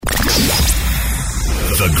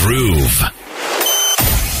The Groove.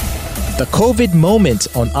 The COVID Moment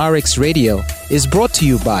on RX Radio is brought to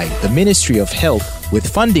you by the Ministry of Health with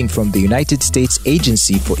funding from the United States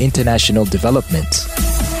Agency for International Development.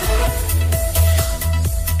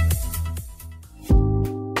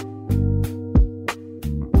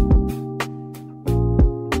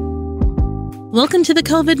 Welcome to the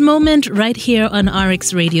COVID Moment right here on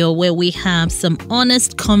RX Radio, where we have some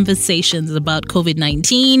honest conversations about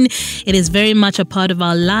COVID-19. It is very much a part of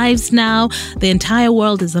our lives now. The entire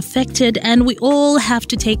world is affected, and we all have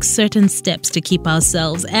to take certain steps to keep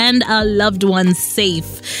ourselves and our loved ones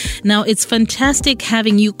safe. Now, it's fantastic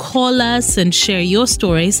having you call us and share your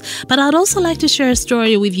stories, but I'd also like to share a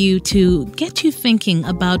story with you to get you thinking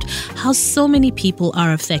about how so many people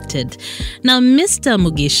are affected. Now, Mr.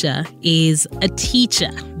 Mugisha is a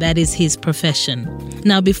teacher. That is his profession.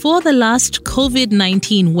 Now, before the last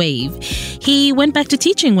COVID-19 wave, he went back to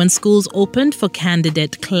teaching when schools opened for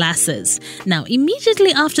candidate classes. Now,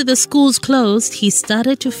 immediately after the schools closed, he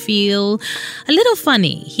started to feel a little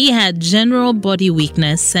funny. He had general body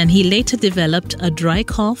weakness, and he later developed a dry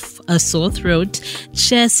cough, a sore throat,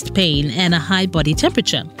 chest pain, and a high body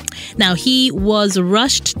temperature. Now, he was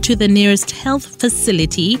rushed to the nearest health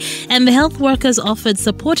facility, and the health workers offered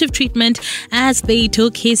supportive treatment as they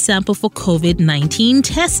took his sample for COVID-19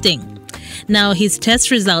 testing. Now, his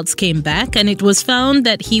test results came back, and it was found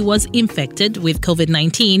that he was infected with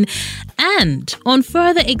COVID-19. And on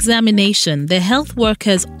further examination, the health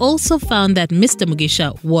workers also found that Mr.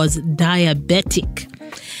 Mugisha was diabetic.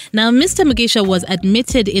 Now, Mr. Mugisha was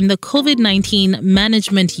admitted in the COVID-19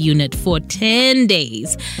 management unit for 10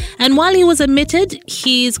 days. And while he was admitted,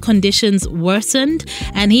 his conditions worsened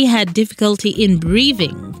and he had difficulty in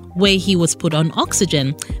breathing, where he was put on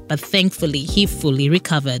oxygen, but thankfully he fully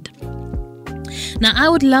recovered. Now, I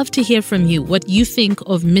would love to hear from you what you think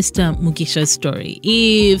of Mr. Mugisha's story.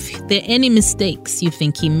 If there are any mistakes you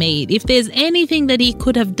think he made, if there's anything that he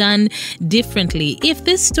could have done differently, if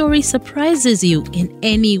this story surprises you in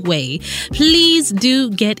any way, please do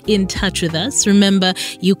get in touch with us. Remember,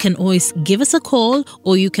 you can always give us a call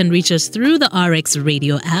or you can reach us through the RX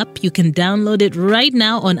Radio app. You can download it right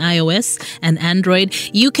now on iOS and Android.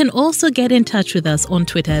 You can also get in touch with us on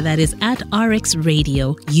Twitter. That is at RX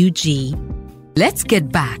Radio UG. Let's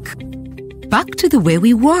get back to the way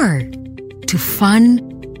we were, to fun,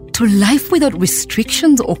 to life without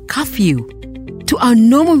restrictions or curfew, to our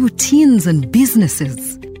normal routines and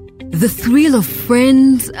businesses, the thrill of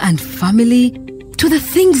friends and family, to the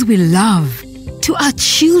things we love, to our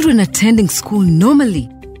children attending school normally,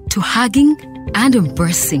 to hugging and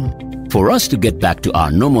embracing. For us to get back to our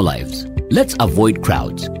normal lives, let's avoid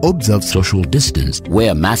crowds, observe social distance,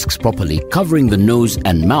 wear masks properly, covering the nose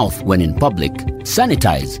and mouth when in public,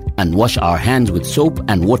 sanitize, and wash our hands with soap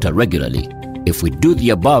and water regularly. If we do the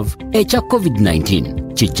above, echa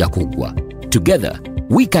COVID-19, chichakugwa. Together,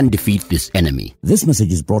 we can defeat this enemy. This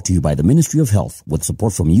message is brought to you by the Ministry of Health with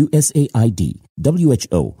support from USAID,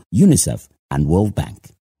 WHO, UNICEF, and World Bank.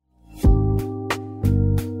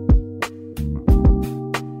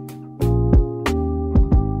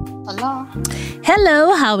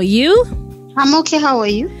 Hello, how are you? I'm okay, how are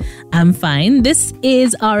you? I'm fine. This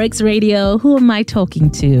is RX Radio. Who am I talking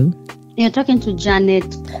to? You're talking to Janet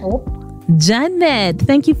Cope. Janet,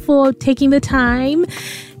 thank you for taking the time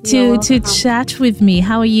to chat with me.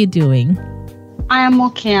 How are you doing? I am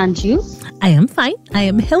okay, and you? I am fine. I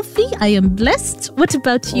am healthy. I am blessed. What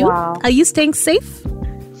about you? Wow. Are you staying safe?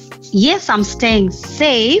 Yes, I'm staying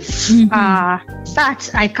safe,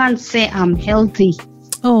 but I can't say I'm healthy.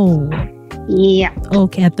 Oh. Yeah.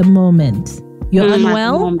 Okay, at the moment. You're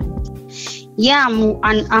unwell? At the moment. Yeah,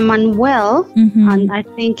 I'm unwell, and I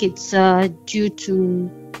think it's due to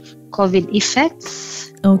COVID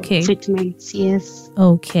effects. Okay. Treatments, yes.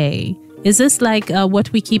 Okay. Is this like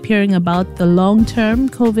what we keep hearing about, the long-term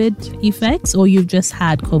COVID effects, or you've just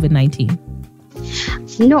had COVID-19?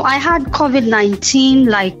 No, I had COVID-19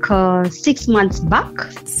 like 6 months back.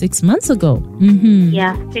 6 months ago?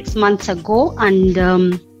 Yeah, 6 months ago.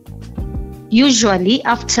 And usually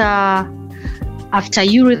after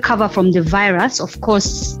you recover from the virus, of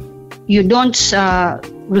course, you don't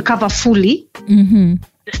recover fully.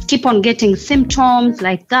 Just keep on getting symptoms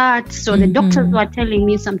like that. So the doctors were telling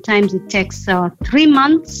me sometimes it takes 3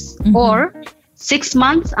 months or 6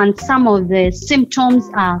 months, and some of the symptoms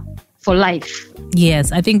are for life.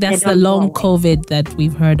 Yes, I think that's the long COVID that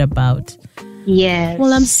we've heard about. Yes.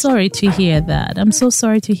 Well, I'm sorry to hear that. I'm so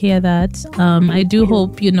sorry to hear that. I do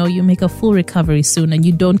hope, you make a full recovery soon and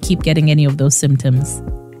you don't keep getting any of those symptoms.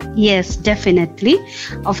 Yes, definitely.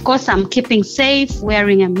 Of course, I'm keeping safe,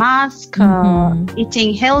 wearing a mask,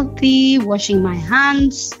 eating healthy, washing my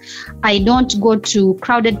hands. I don't go to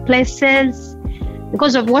crowded places.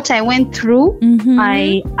 Because of what I went through,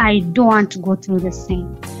 I don't want to go through the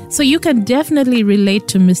same. So you can definitely relate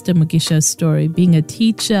to Mr. Mugisha's story, being a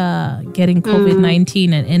teacher, getting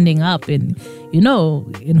COVID-19 and ending up in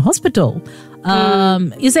hospital.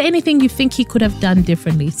 Is there anything you think he could have done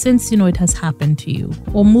differently since, it has happened to you,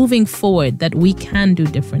 or moving forward that we can do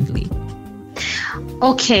differently?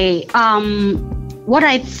 Okay. What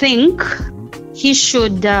I think he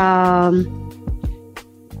should,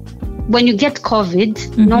 when you get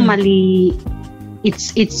COVID, normally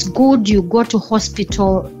it's good you go to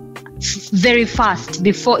hospital very fast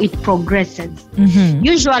before it progresses.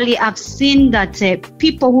 Usually I've seen that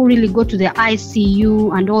people who really go to the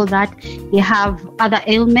ICU and all that, they have other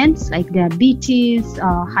ailments like diabetes,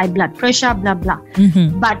 high blood pressure, blah blah.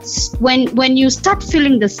 But when you start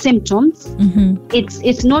feeling the symptoms,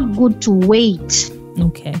 it's not good to wait.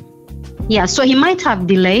 Okay. Yeah, so he might have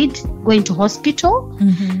delayed going to hospital,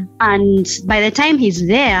 and by the time he's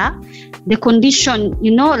there, the condition,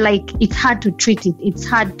 it's hard to treat it. It's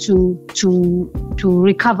hard to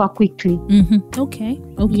recover quickly. Okay.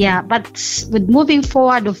 Yeah, but with moving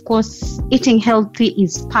forward, of course, eating healthy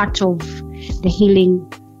is part of the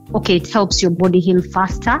healing. Okay, it helps your body heal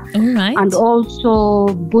faster. All right. And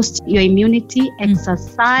also boost your immunity,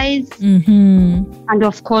 exercise, and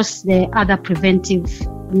of course, the other preventive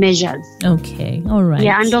measures. Okay, all right.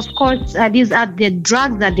 Yeah, and of course, these are the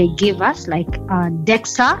drugs that they give us, like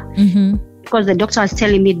Dexa, because the doctor was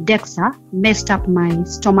telling me Dexa messed up my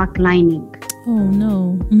stomach lining. Oh,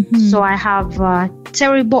 no. So I have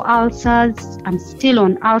terrible ulcers. I'm still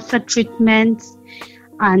on ulcer treatments,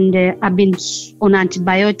 and I've been on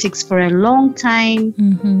antibiotics for a long time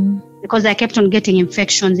because I kept on getting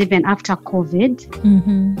infections even after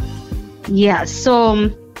COVID. Yeah, so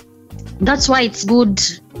that's why it's good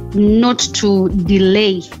not to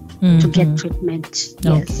delay to get treatment.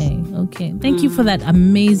 Yes. Okay. Thank you for that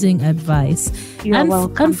amazing advice. You're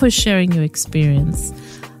welcome. And for sharing your experience.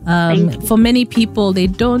 For many people, they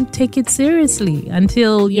don't take it seriously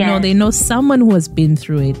until, they know someone who has been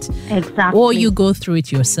through it. Exactly. Or you go through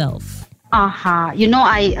it yourself. I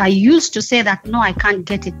used to say that, no, I can't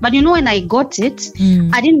get it. But when I got it,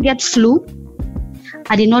 I didn't get flu.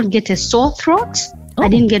 I did not get a sore throat. I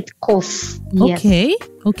didn't get cough. Yes.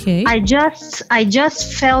 Okay. I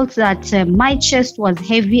just felt that my chest was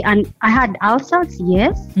heavy and I had ulcers.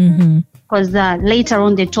 Yes. Because later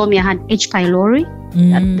on they told me I had H. pylori,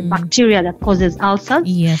 the bacteria that causes ulcers.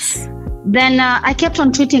 Yes. Then I kept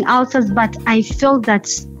on treating ulcers, but I felt that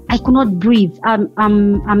I could not breathe.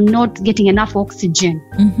 I'm not getting enough oxygen.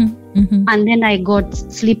 And then I got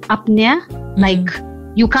sleep apnea, like.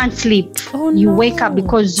 You can't sleep. You wake up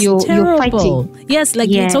because you're fighting. Yes,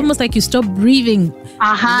 it's almost like you stop breathing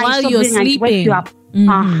while you're sleeping. Wake you up.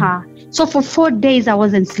 So for 4 days I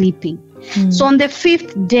wasn't sleeping. So on the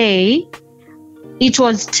 5th day, it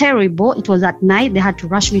was terrible. It was at night. They had to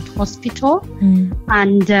rush me to hospital.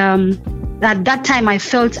 And at that time I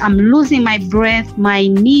felt I'm losing my breath. My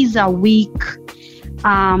knees are weak.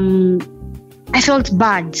 I felt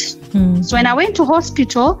bad. So when I went to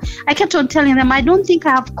hospital, I kept on telling them, I don't think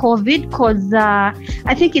I have COVID because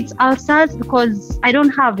I think it's ulcers because I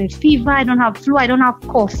don't have a fever, I don't have flu, I don't have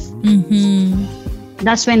cough.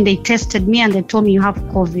 That's when they tested me and they told me you have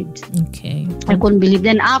COVID. Okay. I couldn't believe.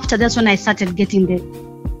 Then after, that's when I started getting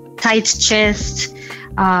the tight chest,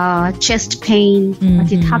 chest pain. But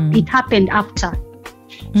it happened after.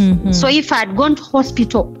 So if I had gone to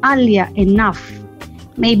hospital earlier enough,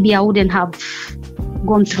 maybe I wouldn't have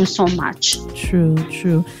gone through so much. True.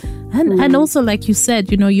 And also, like you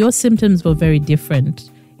said, your symptoms were very different.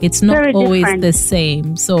 It's not always the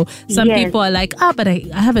same. So some people are like, but I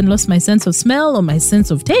haven't lost my sense of smell or my sense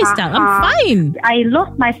of taste. I'm fine. I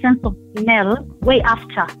lost my sense of smell way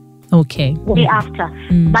after. Okay. Way after.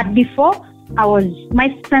 But before,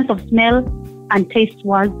 my sense of smell and taste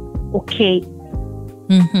was okay.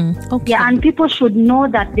 Okay. Yeah, and people should know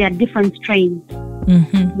that there are different strains.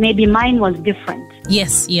 Maybe mine was different.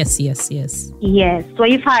 Yes. Yes. So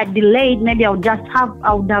if I had delayed, maybe I would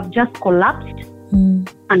have just collapsed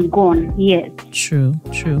and gone. Yes. True.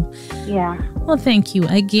 Yeah. Well, thank you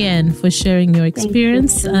again for sharing your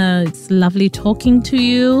experience. It's lovely talking to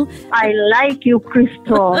you. I like you,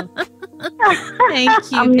 Crystal.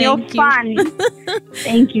 Thank you. I'm your fan.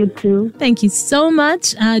 Thank you too. Thank you so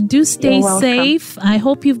much. Do stay safe. I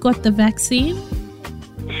hope you've got the vaccine.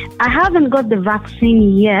 I haven't got the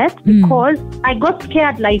vaccine yet because I got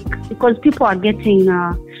scared, because people are getting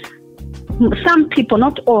some people,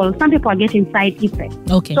 not all, some people are getting side effects.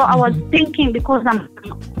 Okay. So I was thinking, because I'm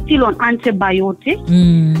still on antibiotics,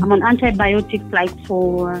 I'm on antibiotics like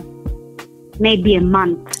for maybe a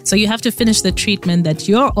month. So you have to finish the treatment that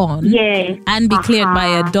you're on and be cleared by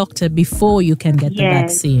a doctor before you can get the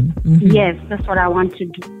vaccine. Yes, that's what I want to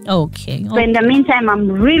do. Okay. So in the meantime,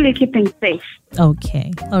 I'm really keeping safe.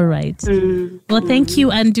 Okay. All right. Well, thank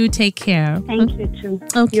you, and do take care. Thank you too.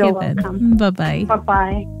 Okay, You're then. welcome. Bye-bye.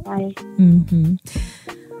 Bye-bye. Bye.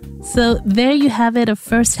 So there you have it, a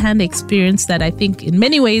first-hand experience that I think in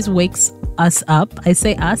many ways wakes us up. I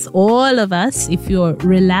say us, all of us. If you're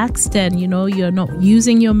relaxed and you're not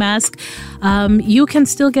using your mask, you can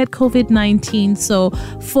still get COVID-19. So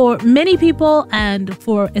for many people, and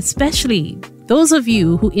for especially those of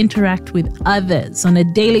you who interact with others on a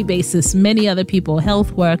daily basis, many other people,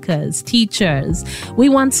 health workers, teachers, we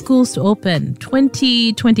want schools to open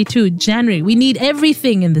 2022 January. We need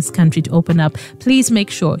everything in this country to open up. Please make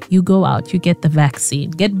sure you go out, you get the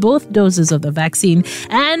vaccine, get both doses of the vaccine,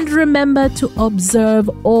 and remember to observe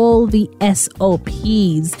all the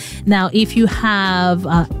SOPs. Now, if you have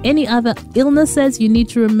any other illnesses, you need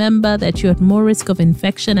to remember that you're at more risk of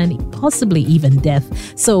infection and possibly even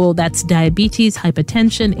death. So that's diabetes,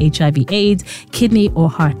 hypertension, HIV/AIDS, kidney or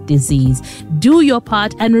heart disease. Do your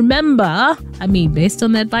part, and remember, based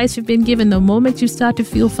on the advice you've been given, the moment you start to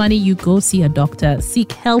feel funny, you go see a doctor.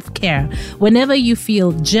 Seek health care. Whenever you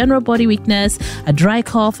feel general body weakness, a dry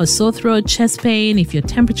cough, a sore throat, chest pain, if your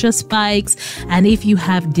temperature spikes, and if you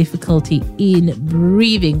have difficulty in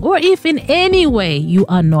breathing, or if in any way you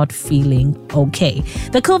are not feeling okay.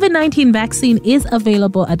 The COVID-19 vaccine is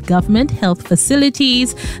available at government health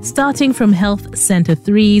facilities, starting from Health Center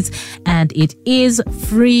 3s, and it is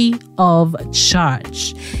free of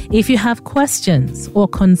charge. If you have questions or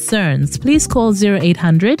concerns, please call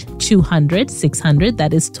 0800 200 600.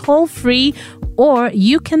 That is toll free, or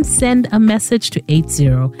you can send a message to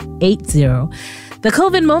 8080. The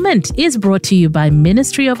COVID Moment is brought to you by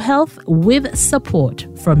Ministry of Health with support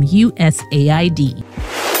from USAID.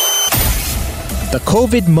 The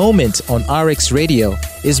COVID Moment on RX Radio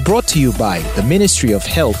is brought to you by the Ministry of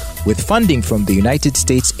Health with funding from the United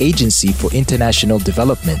States Agency for International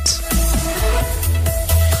Development.